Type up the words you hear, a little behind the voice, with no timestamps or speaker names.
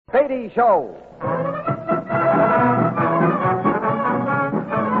Beatty Show.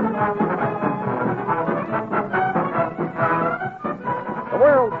 The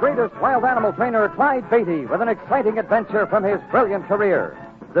world's greatest wild animal trainer, Clyde Beatty, with an exciting adventure from his brilliant career.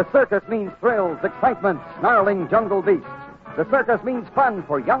 The circus means thrills, excitement, snarling jungle beasts. The circus means fun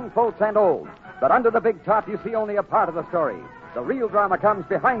for young folks and old. But under the big top, you see only a part of the story. The real drama comes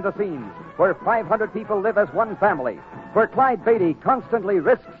behind the scenes, where 500 people live as one family, where Clyde Beatty constantly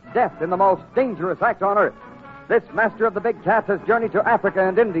risks death in the most dangerous act on earth. This master of the big cats has journeyed to Africa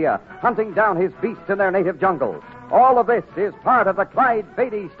and India, hunting down his beasts in their native jungles. All of this is part of the Clyde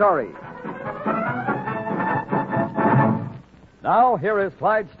Beatty story. Now, here is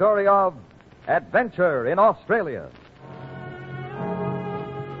Clyde's story of adventure in Australia.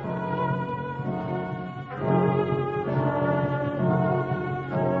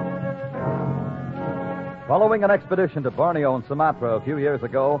 Following an expedition to Borneo and Sumatra a few years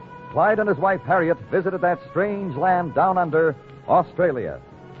ago, Clyde and his wife Harriet visited that strange land down under, Australia.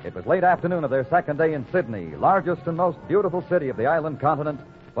 It was late afternoon of their second day in Sydney, largest and most beautiful city of the island continent,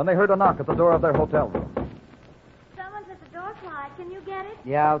 when they heard a knock at the door of their hotel room. Someone's at the door, Clyde. Can you get it?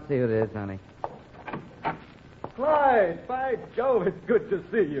 Yeah, I'll see who it is, honey. Clyde, by Jove, it's good to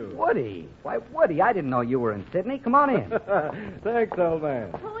see you. Woody. Why, Woody, I didn't know you were in Sydney. Come on in. Thanks, old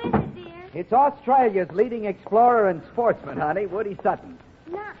man. Who is it, dear? It's Australia's leading explorer and sportsman, honey, Woody Sutton.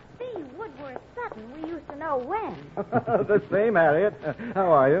 Not B. Woodworth Sutton. We used to know when. The same, Harriet. How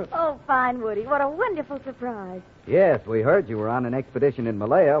are you? Oh, fine, Woody. What a wonderful surprise. Yes, we heard you were on an expedition in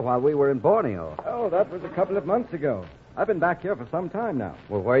Malaya while we were in Borneo. Oh, that was a couple of months ago. I've been back here for some time now.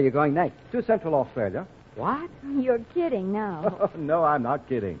 Well, where are you going next? To Central Australia. What? You're kidding now. Oh, no, I'm not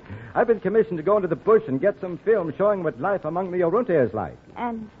kidding. I've been commissioned to go into the bush and get some film showing what life among the Arunta is like.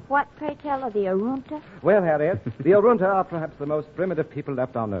 And what, pray tell, are the Arunta? Well, Harriet, the Arunta are perhaps the most primitive people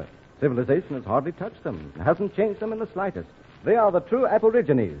left on Earth. Civilization has hardly touched them. It hasn't changed them in the slightest. They are the true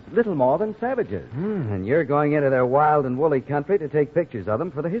aborigines, little more than savages. And you're going into their wild and woolly country to take pictures of them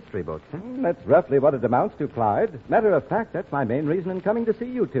for the history books, huh? That's roughly what it amounts to, Clyde. Matter of fact, that's my main reason in coming to see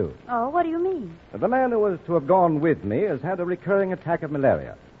you two. Oh, what do you mean? The man who was to have gone with me has had a recurring attack of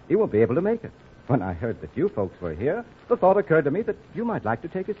malaria. He won't be able to make it. When I heard that you folks were here, the thought occurred to me that you might like to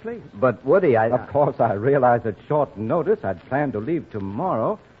take his place. But, Woody, Of course, I realize at short notice I'd planned to leave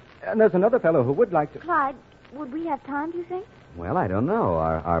tomorrow. And there's another fellow who would like to... Clyde, would we have time, do you think? Well, I don't know.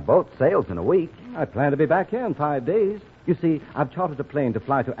 Our boat sails in a week. I plan to be back here in 5 days. You see, I've chartered a plane to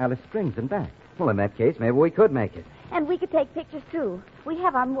fly to Alice Springs and back. Well, in that case, maybe we could make it. And we could take pictures, too. We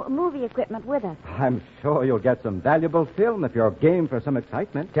have our movie equipment with us. I'm sure you'll get some valuable film if you're game for some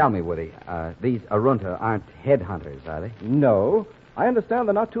excitement. Tell me, Woody, these Arunta aren't headhunters, are they? No. I understand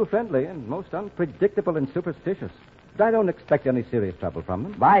they're not too friendly and most unpredictable and superstitious. But I don't expect any serious trouble from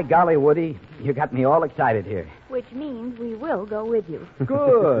them. By golly, Woody, you got me all excited here. Which means we will go with you.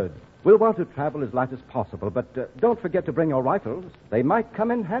 Good. We'll want to travel as light as possible, but don't forget to bring your rifles. They might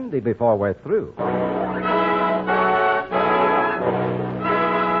come in handy before we're through.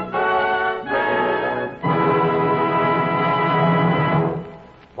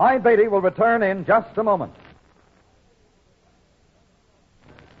 Clyde Beatty will return in just a moment.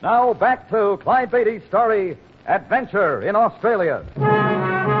 Now, back to Clyde Beatty's story, Adventure in Australia.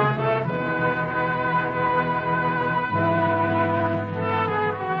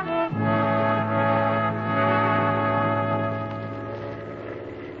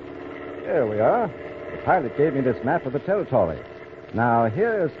 Here we are. The pilot gave me this map of the territory. Now,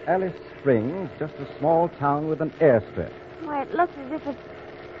 here is Alice Springs, just a small town with an airstrip. Why, it looks as if it's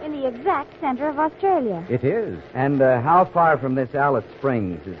in the exact center of Australia. It is. And how far from this Alice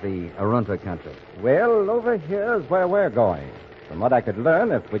Springs is the Arunta country? Well, over here is where we're going. From what I could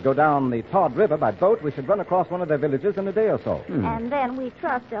learn, if we go down the Todd River by boat, we should run across one of their villages in a day or so. And then we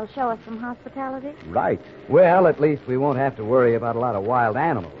trust they'll show us some hospitality. Right. Well, at least we won't have to worry about a lot of wild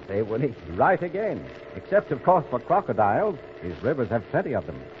animals, eh, Woody? Right again. Except, of course, for crocodiles. These rivers have plenty of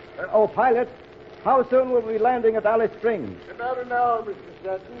them. Pilot, how soon will we be landing at Alice Springs? About an hour, Mr.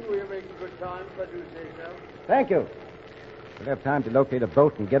 Sutton. We're making good time, if I do say so. Thank you. We'll have time to locate a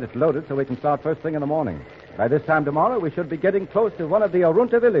boat and get it loaded so we can start first thing in the morning. By this time tomorrow, we should be getting close to one of the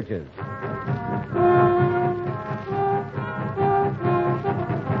Arunta villages.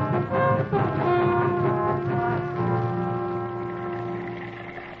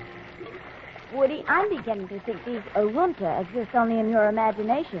 Woody, I'm beginning to think these Arunta exist only in your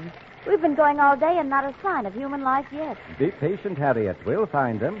imagination. We've been going all day and not a sign of human life yet. Be patient, Harriet. We'll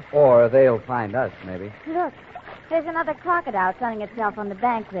find them. Or they'll find us, maybe. Look, there's another crocodile sunning itself on the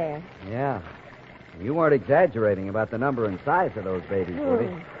bank there. Yeah. You weren't exaggerating about the number and size of those babies, Woody.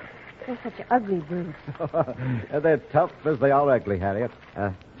 They're such ugly brutes. They're tough as they are ugly, Harriet.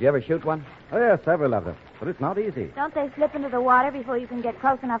 Did you ever shoot one? Oh, yes, several of them. But it's not easy. Don't they slip into the water before you can get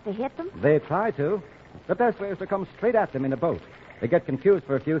close enough to hit them? They try to. The best way is to come straight at them in a boat. They get confused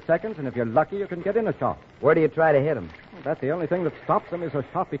for a few seconds, and if you're lucky, you can get in a shot. Where do you try to hit them? Well, that's the only thing that stops them is a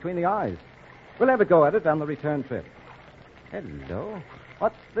shot between the eyes. We'll have a go at it on the return trip. Hello?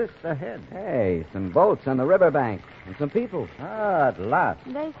 What's this ahead? Hey, some boats on the riverbank and some people. Ah, at last.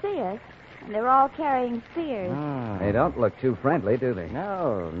 They see us, and they're all carrying spears. They don't look too friendly, do they?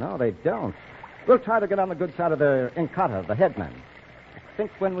 No, they don't. We'll try to get on the good side of the Inkata, the headman. I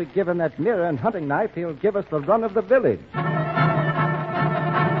think when we give him that mirror and hunting knife, he'll give us the run of the village.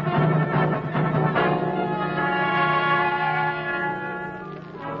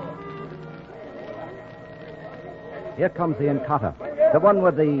 Here comes the Inkata, the one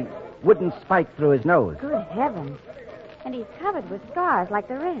with the wooden spike through his nose. Good heavens. And he's covered with scars like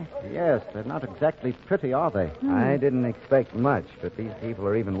the rest. Yes, they're not exactly pretty, are they? I didn't expect much, but these people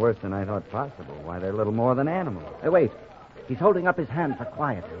are even worse than I thought possible. Why, they're little more than animals. Hey, wait. He's holding up his hand for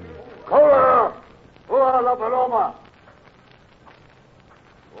quiet. Hola! Hola, la paloma!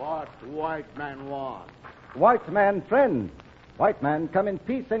 What white man want? White man, friend. White man, come in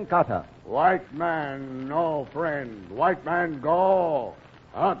peace, Inkata. White man, no friend. White man, go.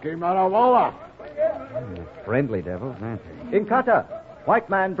 Aquí Marabola. Friendly devils, aren't they? Inkata, white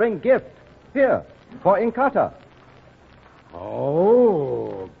man, bring gift. Here, for Inkata.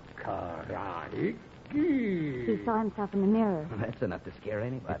 Oh, caray. He saw himself in the mirror. That's enough to scare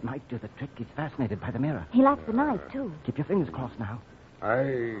anybody. That might do the trick. He's fascinated by the mirror. He likes the knife, too. Keep your fingers crossed now.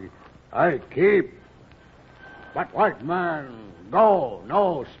 I keep. But white man, go,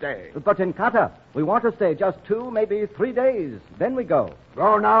 no stay. But Inkata, we want to stay just 2, maybe 3 days. Then we go.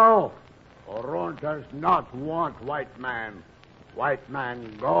 Go now. Oron does not want white man. White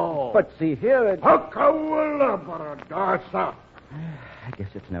man, go. But see here, Hakawala Paradasa. I guess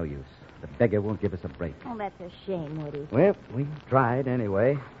it's no use. The beggar won't give us a break. Oh, that's a shame, Woody. Well, we tried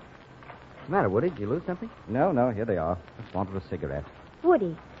anyway. What's the matter, Woody? Did you lose something? No, here they are. Just wanted a cigarette.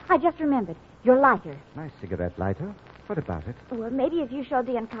 Woody, I just remembered. Your lighter. Nice cigarette lighter. What about it? Well, maybe if you showed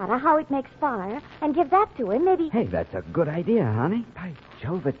the Ankara how it makes fire and give that to him, maybe... Hey, that's a good idea, honey. By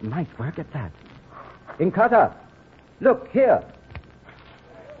Jove, it might work at that. Inkata, look here.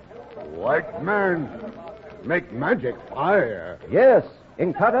 White man, make magic fire. Yes,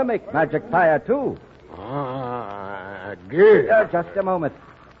 Inkata make magic fire, too. Give. Just a moment.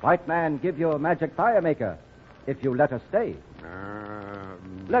 White man give you a magic fire maker if you let us stay.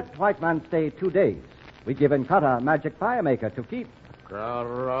 Let white man stay 2 days. We give Inkata a magic fire maker to keep.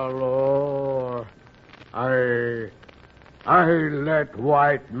 Caralo, I let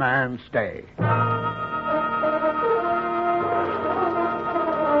white man stay.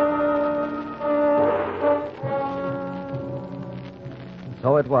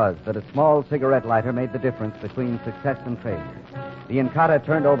 So it was that a small cigarette lighter made the difference between success and failure. The Inkata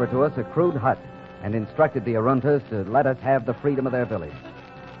turned over to us a crude hut and instructed the Aruntas to let us have the freedom of their village.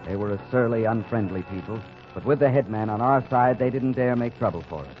 They were a surly, unfriendly people, but with the headman on our side, they didn't dare make trouble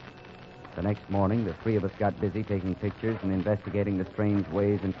for us. The next morning, the 3 of us got busy taking pictures and investigating the strange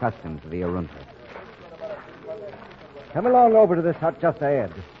ways and customs of the Aruntas. Come along over to this hut just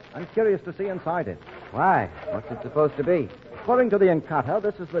ahead. I'm curious to see inside it. Why? What's it supposed to be? According to the Inkata,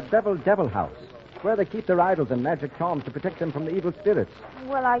 this is the Devil House, where they keep their idols and magic charms to protect them from the evil spirits.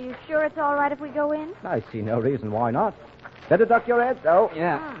 Well, are you sure it's all right if we go in? I see no reason why not. Better duck your head, though.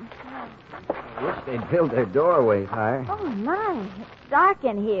 Yeah. I wish they'd build their doorways higher. Oh, my. It's dark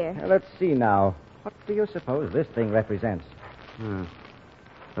in here. Now, let's see now. What do you suppose this thing represents?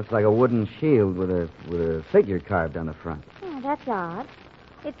 Looks like a wooden shield with a figure carved on the front. Oh, that's odd.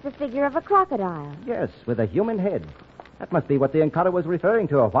 It's the figure of a crocodile. Yes, with a human head. That must be what the Inkata was referring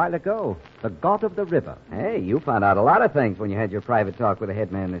to a while ago. The god of the river. Hey, you found out a lot of things when you had your private talk with the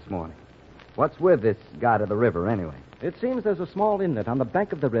headman this morning. What's with this god of the river, anyway? It seems there's a small inlet on the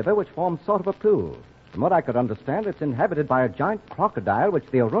bank of the river which forms sort of a pool. From what I could understand, it's inhabited by a giant crocodile which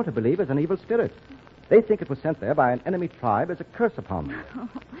the Arunta believe is an evil spirit. They think it was sent there by an enemy tribe as a curse upon them.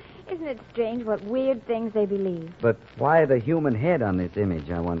 Isn't it strange what weird things they believe? But why the human head on this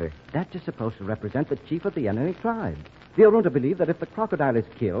image, I wonder? That is supposed to represent the chief of the enemy tribe. The Arunta believe that if the crocodile is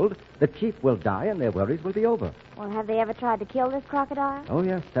killed, the chief will die and their worries will be over. Well, have they ever tried to kill this crocodile? Oh,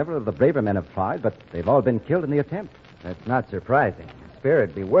 yes, several of the braver men have tried, but they've all been killed in the attempt. That's not surprising. A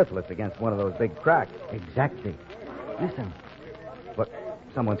spirit'd be worthless against one of those big crocs. Exactly. Listen. But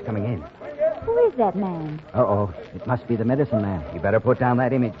someone's coming in. Who is that man? Uh-oh. It must be the medicine man. You better put down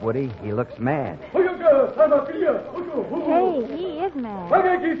that image, Woody. He looks mad. Hey, he is mad.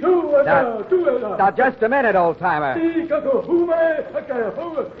 Now, just a minute, old-timer.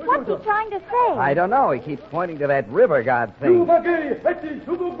 What's he trying to say? I don't know. He keeps pointing to that river god thing. Here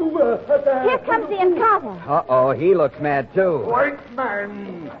comes the Inkata. Uh-oh, he looks mad, too. White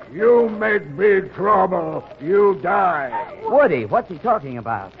man, you made big trouble. You die. Woody, what's he talking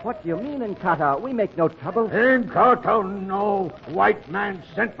about? What do you mean, Inkata? We make no trouble. Inkata, no. White man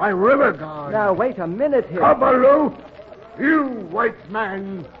sent by river god. Now, wait a minute here. Kabaloo, you white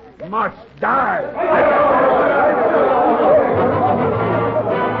man must die.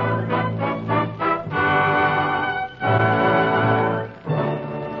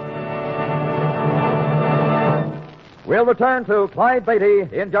 We'll return to Clyde Beatty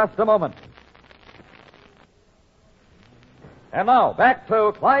in just a moment. And now, back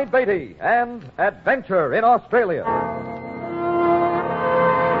to Clyde Beatty and Adventure in Australia.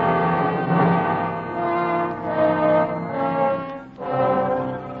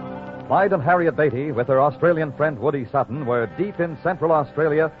 Clyde and Harriet Beatty, with their Australian friend Woody Sutton, were deep in Central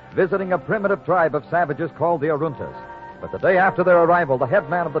Australia visiting a primitive tribe of savages called the Aruntas. But the day after their arrival, the head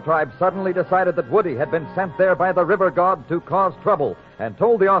man of the tribe suddenly decided that Woody had been sent there by the river god to cause trouble and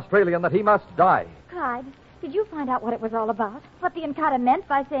told the Australian that he must die. Clyde, did you find out what it was all about? What the Inkata meant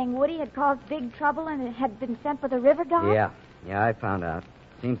by saying Woody had caused big trouble and it had been sent for the river god? Yeah, I found out.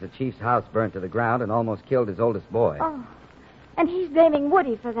 Seems the chief's house burnt to the ground and almost killed his oldest boy. Oh, and he's blaming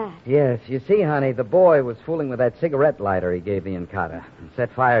Woody for that. Yes, you see, honey, the boy was fooling with that cigarette lighter he gave the Inkata and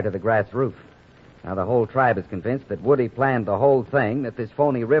set fire to the grass roof. Now, the whole tribe is convinced that Woody planned the whole thing, that this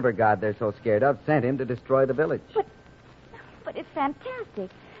phony river god they're so scared of sent him to destroy the village. But it's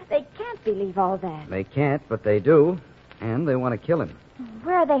fantastic. They can't believe all that. They can't, but they do, and they want to kill him.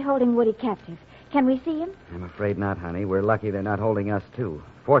 Where are they holding Woody captive? Can we see him? I'm afraid not, honey. We're lucky they're not holding us, too.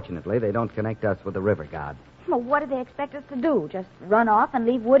 Fortunately, they don't connect us with the river god. Well, what do they expect us to do? Just run off and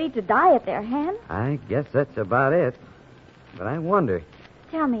leave Woody to die at their hands? I guess that's about it. But I wonder...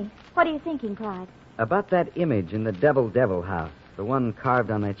 Tell me, what are you thinking, Clyde? About that image in the Devil house, the one carved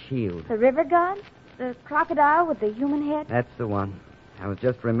on that shield. The river god? The crocodile with the human head? That's the one. I was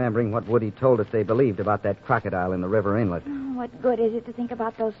just remembering what Woody told us they believed about that crocodile in the river inlet. Oh, what good is it to think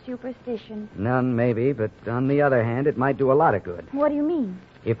about those superstitions? None, maybe, but on the other hand, it might do a lot of good. What do you mean?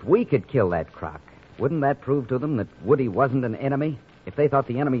 If we could kill that croc, wouldn't that prove to them that Woody wasn't an enemy? If they thought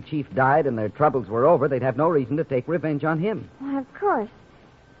the enemy chief died and their troubles were over, they'd have no reason to take revenge on him. Well, of course.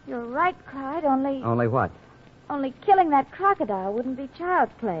 You're right, Clyde, only... Only what? Only killing that crocodile wouldn't be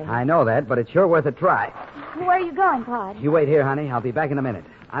child's play. I know that, but it's sure worth a try. Where are you going, Clyde? You wait here, honey. I'll be back in a minute.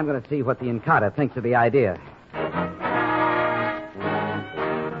 I'm going to see what the Inkata thinks of the idea.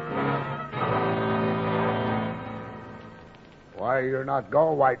 Why you not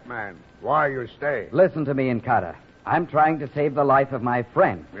go, white man? Why you stay? Listen to me, Inkata. I'm trying to save the life of my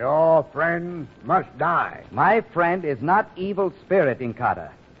friend. Your friend must die. My friend is not evil spirit, Inkata.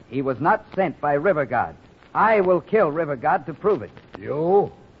 He was not sent by River God. I will kill River God to prove it. You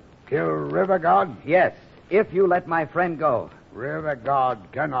kill River God? Yes, if you let my friend go. River God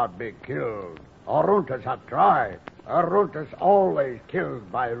cannot be killed. Aruntas have tried. Aruntas always killed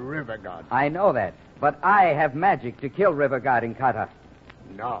by River God. I know that, but I have magic to kill River God, Inkata.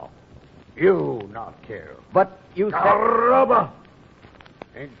 No, you not kill. But you said... Caramba!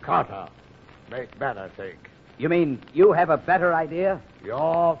 Inkata, make better think. You mean you have a better idea?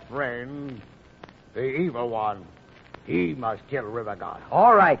 Your friend, the evil one, he must kill River God.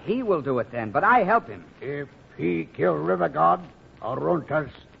 All right, he will do it then, but I help him. If he kill River God,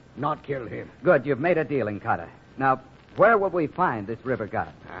 Aruntas not kill him. Good, you've made a deal, Inkata. Now, where will we find this River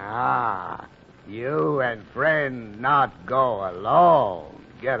God? Ah, you and friend not go alone.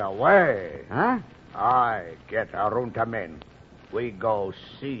 Get away. Huh? I get Arunta men. We go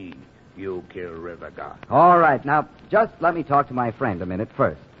see you kill River God. All right, now, just let me talk to my friend a minute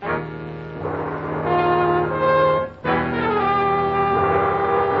first.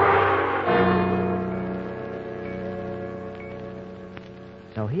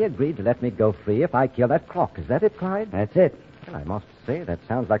 So he agreed to let me go free if I kill that croc. Is that it, Clyde? That's it. Well, I must say, that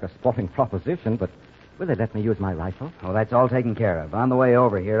sounds like a sporting proposition, but will they let me use my rifle? Oh, that's all taken care of. On the way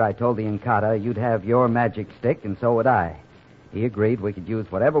over here, I told the Inkata you'd have your magic stick, and so would I. He agreed we could use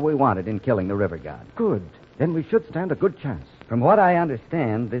whatever we wanted in killing the river god. Good. Then we should stand a good chance. From what I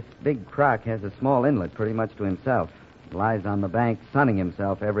understand, this big croc has a small inlet pretty much to himself. He lies on the bank sunning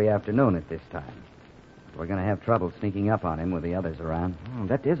himself every afternoon at this time. We're going to have trouble sneaking up on him with the others around. Oh,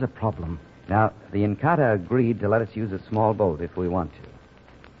 that is a problem. Now, the Inkata agreed to let us use a small boat if we want to.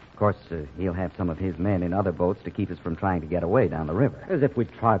 Of course, he'll have some of his men in other boats to keep us from trying to get away down the river. As if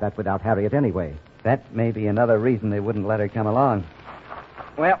we'd try that without Harriet anyway. That may be another reason they wouldn't let her come along.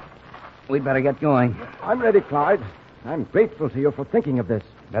 Well, we'd better get going. I'm ready, Clyde. I'm grateful to you for thinking of this.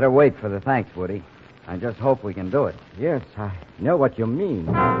 Better wait for the thanks, Woody. I just hope we can do it. Yes, I know what you mean.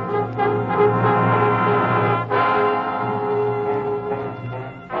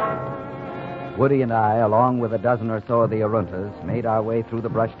 Woody and I, along with a dozen or so of the Aruntas, made our way through the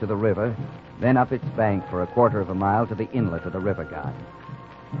brush to the river, then up its bank for a quarter of a mile to the inlet of the river god.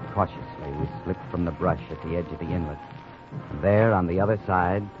 Cautiously, we slipped from the brush at the edge of the inlet. And there, on the other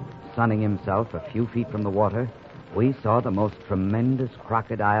side, sunning himself a few feet from the water, we saw the most tremendous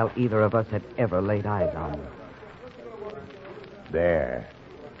crocodile either of us had ever laid eyes on. There,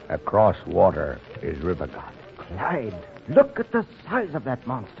 across water, is River God. Clyde, look at the size of that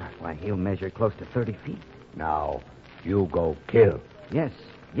monster. Why, he'll measure close to 30 feet. Now, you go kill. Yes,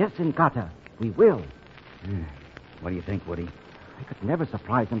 Inkata, we will. What do you think, Woody? I could never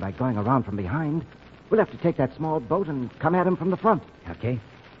surprise him by going around from behind. We'll have to take that small boat and come at him from the front. Okay.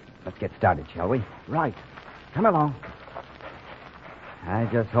 Let's get started, shall we? Right. Come along. I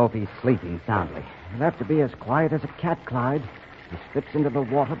just hope he's sleeping soundly. He'll have to be as quiet as a cat, Clyde. He slips into the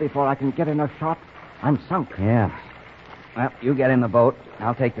water before I can get in a shot. I'm sunk. Yeah. Well, you get in the boat.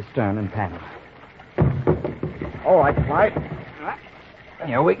 I'll take the stern and paddle. All right, Clyde.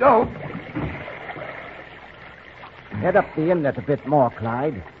 Here we go. Head up the inlet a bit more,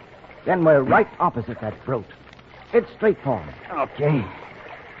 Clyde. Then we're right opposite that brute. It's straight for him. Okay.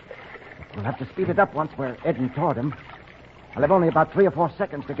 We'll have to speed it up once we're heading toward him. I'll have only about 3 or 4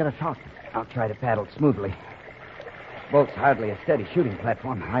 seconds to get a shot. I'll try to paddle smoothly. This boat's hardly a steady shooting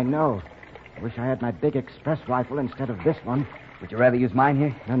platform. I know. I wish I had my big express rifle instead of this one. Would you rather use mine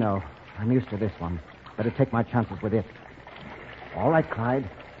here? No. I'm used to this one. Better take my chances with it. All right, Clyde.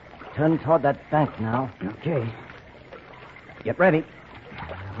 Turn toward that bank now. Okay. Get ready.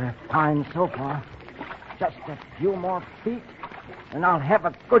 We're fine so far. Just a few more feet, and I'll have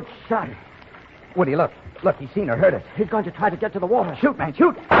a good shot. Woody, look. Look, he's seen her hurt us. He's going to try to get to the water. Shoot, man,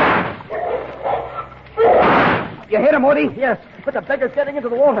 shoot. You hit him, Woody? Yes, but the beggar's getting into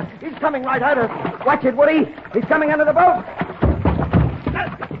the water. He's coming right at us. Watch it, Woody. He's coming under the boat.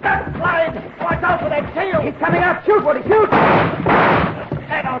 Clyde, watch out for that tail. He's coming up. Shoot, Woody, shoot.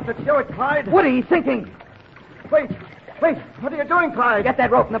 That ought to do it, Clyde. Woody, he's sinking. Wait. What are you doing, Clyde? Get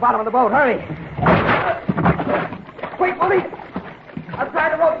that rope in the bottom of the boat. Hurry. Wait, Woody. I've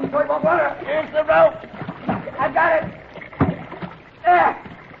tried the rope so he won't water. Here's the rope. I've got it. There.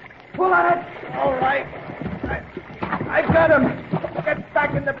 Pull on it. All right. I got him. Get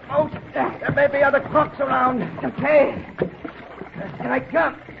back in the boat. There may be other crooks around. Okay. Here I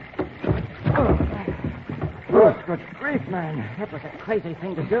come. Oh, good grief, man. That was a crazy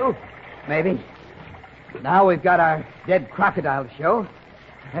thing to do. Maybe. Now we've got our dead crocodile to show.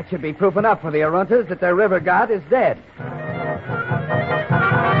 That should be proof enough for the Aruntas that their river god is dead.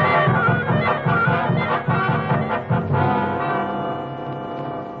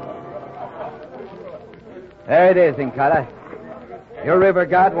 There it is, Inkata. Your river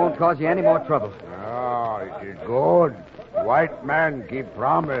god won't cause you any more trouble. Oh, it is good. White man keep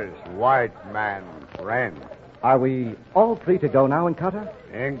promise. White man friend. Are we all free to go now, Inkata?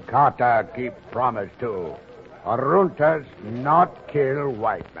 Inkata keep promise too. Aruntas not kill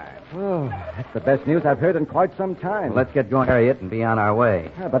white man. Oh, that's the best news I've heard in quite some time. Well, let's get going, Harriet, and be on our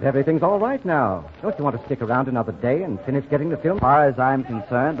way. Yeah, but everything's all right now. Don't you want to stick around another day and finish getting the film? As far as I'm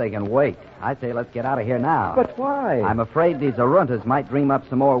concerned, they can wait. I say let's get out of here now. But why? I'm afraid these Aruntas might dream up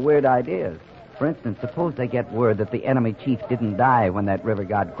some more weird ideas. For instance, suppose they get word that the enemy chief didn't die when that river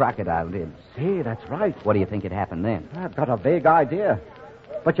god crocodile did. See, that's right. What do you think had happened then? I've got a vague idea.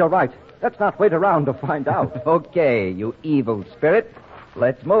 But you're right. Let's not wait around to find out. Okay, you evil spirit.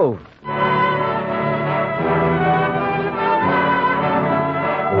 Let's move.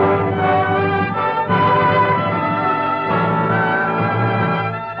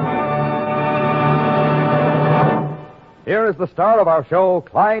 Here is the star of our show,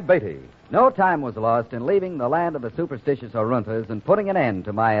 Clyde Beatty. No time was lost in leaving the land of the superstitious Aruntas and putting an end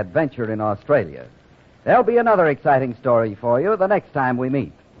to my adventure in Australia. There'll be another exciting story for you the next time we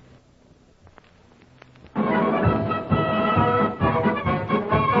meet.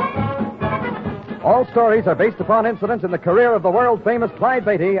 All stories are based upon incidents in the career of the world-famous Clyde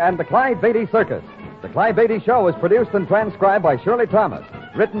Beatty and the Clyde Beatty Circus. The Clyde Beatty Show is produced and transcribed by Shirley Thomas,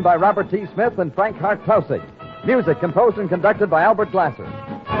 written by Robert T. Smith and Frank Hart Tausig. Music composed and conducted by Albert Glasser.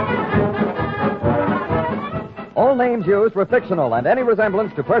 All names used were fictional, and any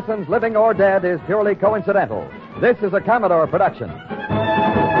resemblance to persons living or dead is purely coincidental. This is a Commodore production.